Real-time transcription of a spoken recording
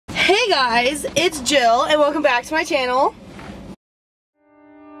Hey guys, it's Jill and welcome back to my channel.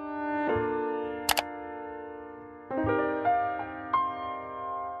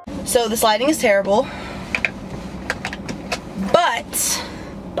 So this lighting is terrible, but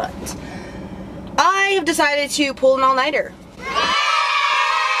I have decided to pull an all-nighter.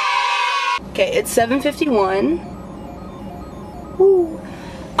 Okay, it's 7:51. Woo.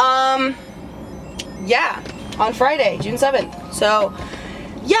 Yeah, on Friday, June 7th. So,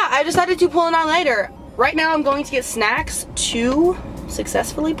 yeah, I decided to pull an all-nighter. Right now, I'm going to get snacks to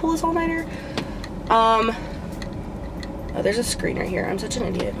successfully pull this all-nighter. Oh, there's a screen right here. I'm such an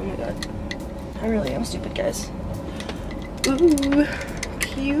idiot. Oh my god. I really am stupid, guys. Ooh,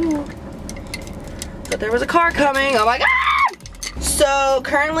 cute. But there was a car coming. Oh my god! So,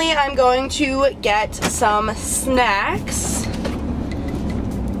 currently, I'm going to get some snacks.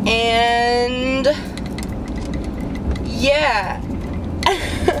 And yeah.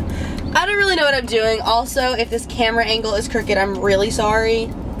 I don't really know what I'm doing. Also, if this camera angle is crooked, I'm really sorry.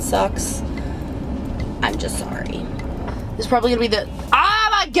 It sucks. I'm just sorry. This is probably gonna be the... Oh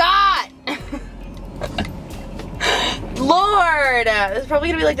my god! Lord! This is probably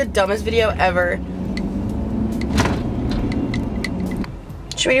gonna be like the dumbest video ever.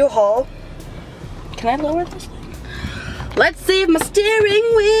 Should we do a haul? Can I lower this thing? Let's see if my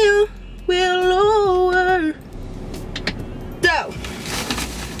steering wheel will lower. So,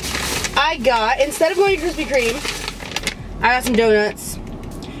 I got, instead of going to Krispy Kreme, I got some donuts.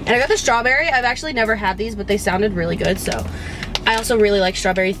 And I got the strawberry. I've actually never had these, but they sounded really good, so I also really like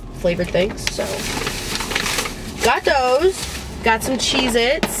strawberry flavored things, so got those. Got some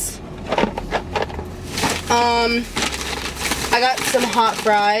Cheez-Its. I got some hot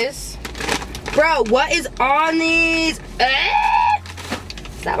fries. Bro, what is on these? Is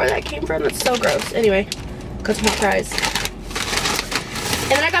that where that came from? That's so gross. Anyway, got some hot fries.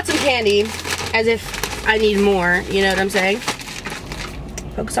 And then I got some candy, as if I need more, you know what I'm saying?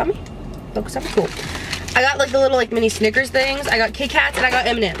 Focus on me? Focus on me? Cool. I got like the little like mini Snickers things. I got Kit Kats and I got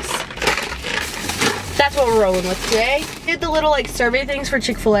M&Ms. That's what we're rolling with today. I did the little like survey things for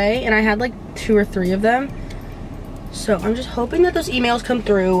Chick-fil-A and I had like 2 or 3 of them. So I'm just hoping that those emails come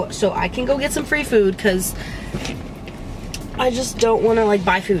through so I can go get some free food because I just don't want to like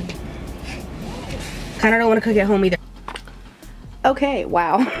buy food. Kind of don't want to cook at home either. Okay,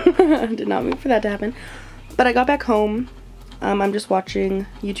 wow. Did not mean for that to happen. But I got back home. I'm just watching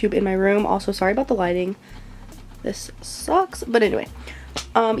YouTube in my room. Also, sorry about the lighting. This sucks. But anyway,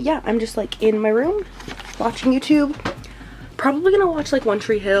 yeah, I'm just like in my room watching YouTube. Probably gonna watch like One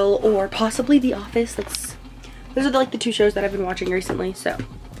Tree Hill or possibly The Office. Those are like the 2 shows that I've been watching recently, so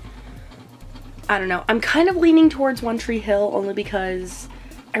I don't know. I'm kind of leaning towards One Tree Hill only because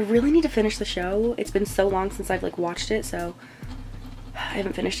I really need to finish the show. It's been so long since I've like watched it, so I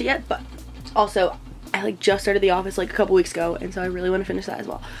haven't finished it yet, but also I like just started The Office like a couple weeks ago, and so I really want to finish that as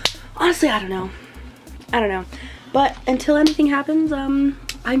well. Honestly, I don't know. But until anything happens, I'm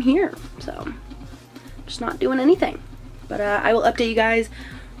here, so I'm just not doing anything. But I will update you guys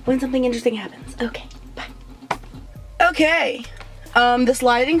when something interesting happens. Okay. Okay, this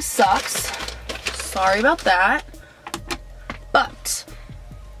lighting sucks. Sorry about that. But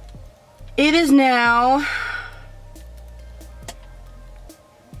it is now,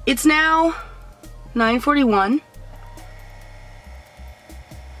 it's now 9:41.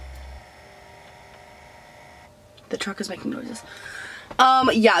 The truck is making noises.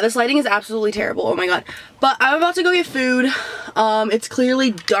 Yeah, this lighting is absolutely terrible. Oh my god. But I'm about to go get food. It's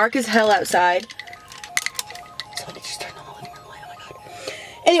clearly dark as hell outside.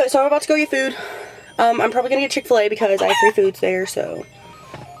 Anyway, so I'm about to go get food. I'm probably gonna get Chick-fil-A because I have free foods there, so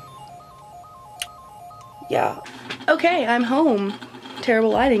yeah. Okay, I'm home.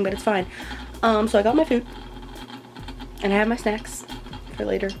 Terrible lighting, but it's fine. So I got my food and I have my snacks for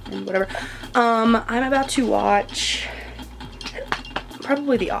later and whatever. I'm about to watch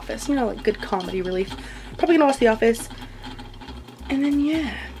probably The Office, you know, like good comedy relief. Probably gonna watch The Office, and then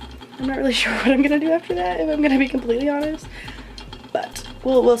yeah, I'm not really sure what I'm gonna do after that, if I'm gonna be completely honest. But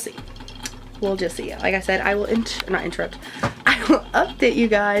we'll see. We'll just see. Like I said, I will not interrupt. I will update you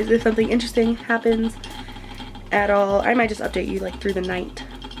guys if something interesting happens at all. I might just update you like through the night.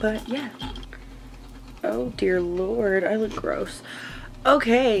 But yeah. Oh dear lord, I look gross.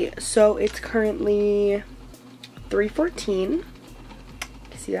 Okay, so it's currently 3:14. You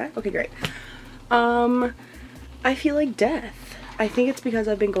see that? Okay, great. I feel like death. I think it's because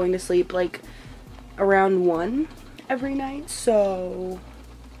I've been going to sleep like around 1 every night, so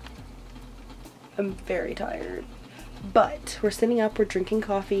I'm very tired. But we're sitting up, we're drinking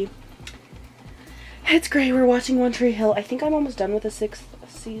coffee. It's great. We're watching One Tree Hill. I think I'm almost done with the 6th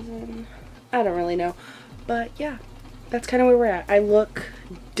season. I don't really know. But yeah, that's kind of where we're at. I look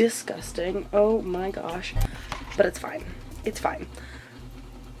disgusting. Oh my gosh. But it's fine. It's fine.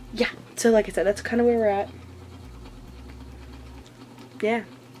 Yeah, so like I said, that's kind of where we're at. Yeah.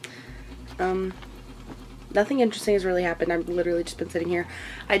 Nothing interesting has really happened. I've literally just been sitting here.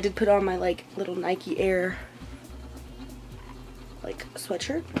 I did put on my like little Nike Air like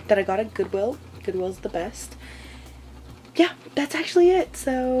sweatshirt that I got at Goodwill. Goodwill's the best. Yeah, that's actually it.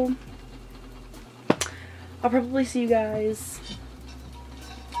 So I'll probably see you guys,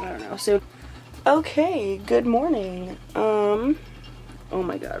 I don't know, soon. Okay, good morning. Oh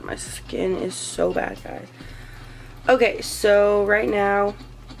my god, my skin is so bad, guys. Okay, so right now,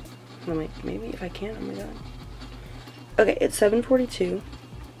 maybe if I can, oh my god. Okay, it's 7:42.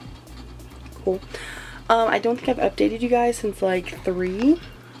 Cool. I don't think I've updated you guys since like 3.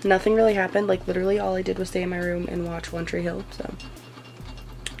 Nothing really happened. Like literally all I did was stay in my room and watch One Tree Hill, so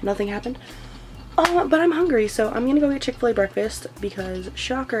nothing happened. But I'm hungry, so I'm gonna go get Chick-fil-A breakfast because,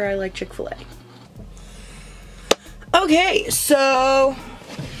 shocker, I like Chick-fil-A. Okay, so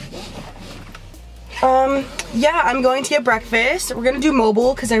yeah, I'm going to get breakfast. We're gonna do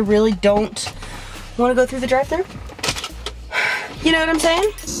mobile because I really don't want to go through the drive-thru. You know what I'm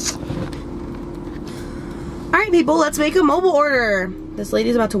saying? Alright people, let's make a mobile order. This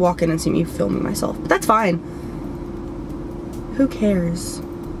lady's about to walk in and see me filming myself, but that's fine. Who cares?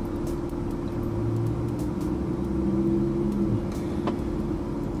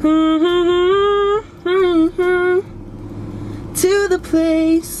 To the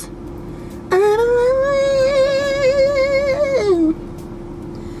place I belong.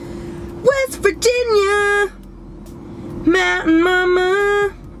 West Virginia, Mountain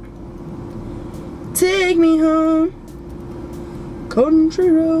Mama, take me home,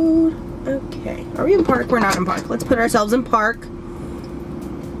 country road. Okay, are we in park? We're not in park. Let's put ourselves in park.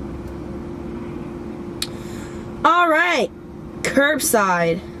 All right,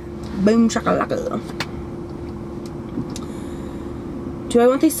 curbside. Boom shakalaka. Do I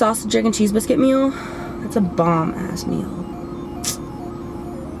want the sausage, egg, and cheese biscuit meal? That's a bomb-ass meal.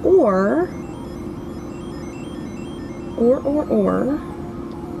 Or, let's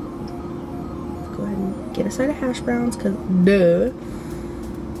go ahead and get a side of hash browns, cause duh.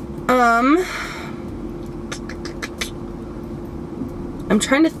 I'm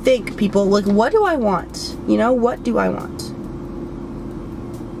trying to think, people, like, what do I want? You know, what do I want?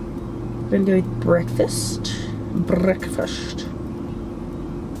 We're gonna do a breakfast. Breakfast.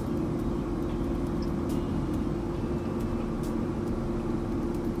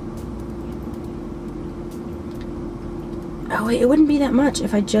 Oh wait, it wouldn't be that much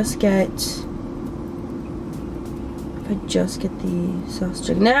if I just get the sausage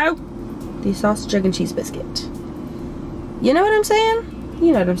chicken. No! The sausage, egg, and cheese biscuit. You know what I'm saying?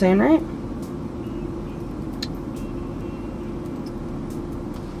 You know what I'm saying, right?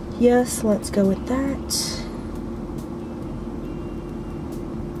 Yes, let's go with that.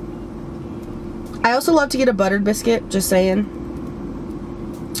 I also love to get a buttered biscuit, just saying.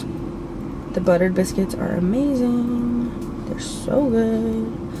 The buttered biscuits are amazing. They're so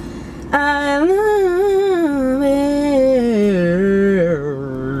good. I love it.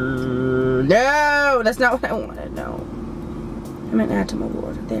 No, that's not what I wanted. No. I meant add to my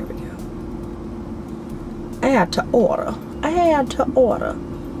order. There we go. Add to order. Add to order.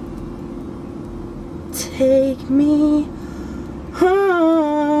 Take me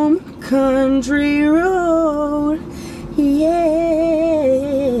home, country road. Yeah,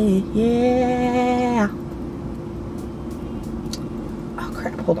 yeah. Oh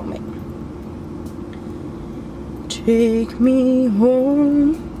crap, hold on, wait. Take me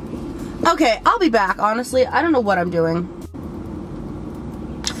home. Okay, I'll be back, honestly. I don't know what I'm doing.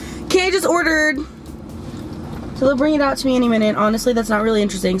 Okay, I just ordered. So they'll bring it out to me any minute. Honestly, that's not really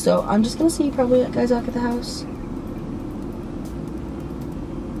interesting. So I'm just gonna see you probably guys back at the house.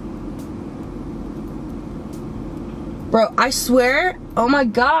 Bro, I swear. Oh my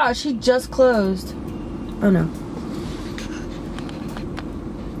gosh, he just closed. Oh no.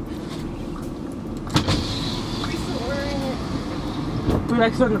 Are we still ordering it? We're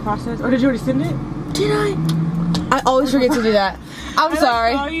like still in the process? Or did you already send it? Did I? I always forget to do that. I'm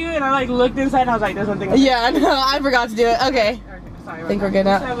sorry. I saw you and I like looked inside and I was like, there's something. Yeah, no, I forgot to do it. Okay. Sorry. I think we're good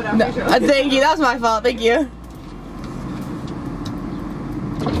now. No, thank you. That was my fault. Thank you.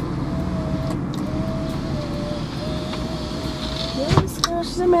 Yes, girl,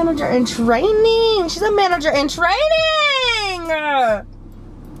 she's a manager in training. She's a manager in training. I'm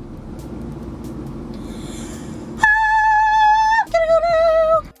gonna go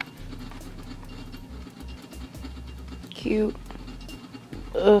now. Cute.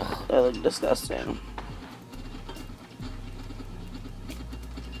 Ugh, that looks disgusting.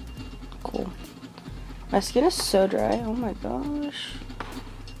 Cool. My skin is so dry. Oh my gosh.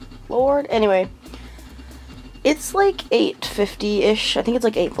 Lord. Anyway. It's like 8:50-ish. I think it's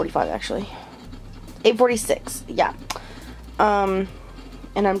like 8:45 actually. 8:46. Yeah. And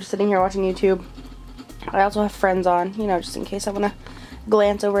I'm just sitting here watching YouTube. I also have friends on, you know, just in case I want to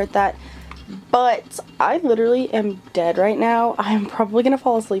glance over at that. But I literally am dead right now. I'm probably going to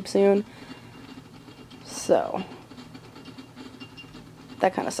fall asleep soon. So,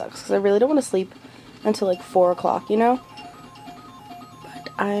 that kind of sucks because I really don't want to sleep until like 4 o'clock, you know? But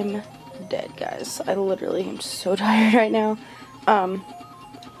I'm dead, guys. I literally am so tired right now.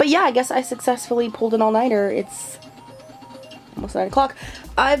 But yeah, I guess I successfully pulled an all-nighter. It's almost 9 o'clock.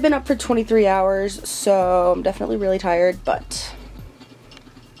 I've been up for 23 hours, so I'm definitely really tired, but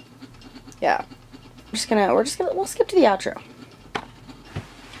yeah. We'll skip to the outro.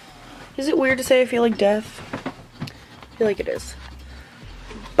 Is it weird to say I feel like death? I feel like it is.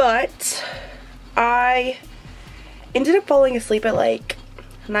 But I ended up falling asleep at like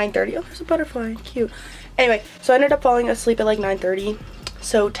 9:30. Oh, there's a butterfly. Cute. Anyway, so I ended up falling asleep at like 9:30.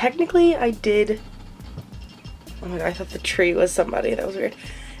 So technically I did... Oh my god, I thought the tree was somebody. That was weird.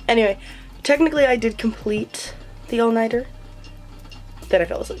 Anyway, technically I did complete the all-nighter. Then I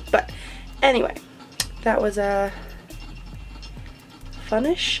fell asleep. But anyway, that was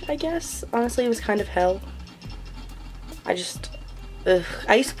funish, I guess. Honestly, it was kind of hell. I used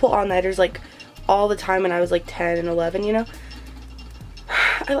to pull all-nighters like all the time when I was like 10 and 11, you know?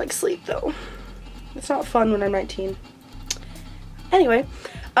 I like sleep though. It's not fun when I'm 19. Anyway,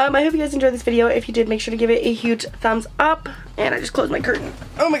 I hope you guys enjoyed this video. If you did, make sure to give it a huge thumbs up. And I just closed my curtain.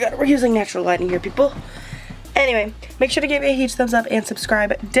 Oh my god, we're using natural lighting here, people. Anyway, make sure to give it a huge thumbs up and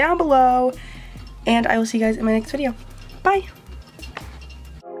subscribe down below. And I will see you guys in my next video. Bye!